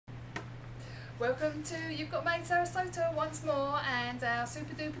Welcome to You've Got Maid Sarasota once more, and our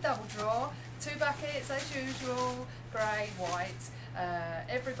super duper double draw. 2 buckets as usual, grey, white,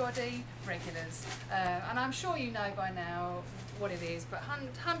 everybody, regulars. And I'm sure you know by now what it is, but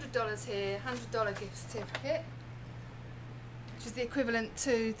 $100 here, $100 gift certificate, which is the equivalent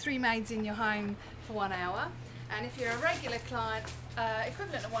to 3 maids in your home for 1 hour. And if you're a regular client,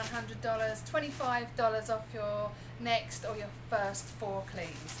 equivalent of $100, $25 off your next or your first 4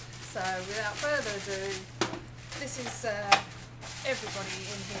 cleans. So without further ado, this is everybody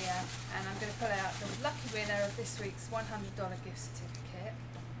in here, and I'm going to pull out the lucky winner of this week's $100 gift certificate.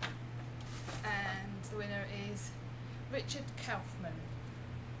 And the winner is Richard Kaufman.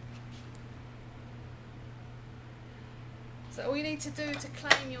 So all you need to do to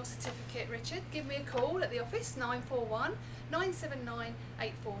claim your certificate, Richard, give me a call at the office,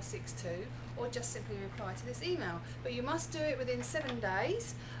 941-979-8462, or just simply reply to this email. But you must do it within 7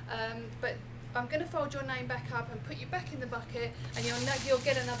 days. But I'm going to fold your name back up and put you back in the bucket, and you'll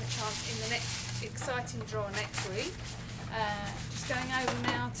get another chance in the next exciting draw next week. Just going over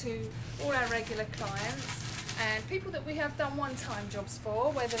now to all our regular clients and people that we have done one-time jobs for,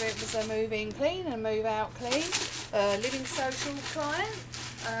 whether it was a move-in clean and move-out clean, living social client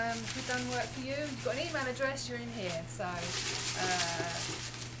who've done work for you. You've got an email address, you're in here. So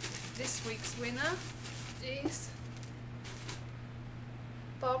this week's winner is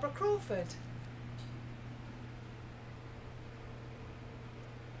Barbara Crawford.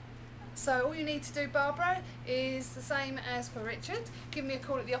 So all you need to do, Barbara, is the same as for Richard. Give me a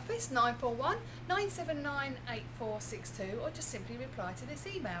call at the office, 941-979-8462, or just simply reply to this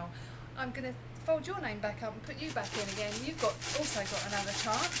email. I'm going to fold your name back up and put you back in again. You've also got another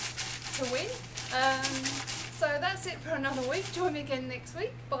chance to win. So that's it for another week. Join me again next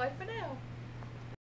week. Bye for now.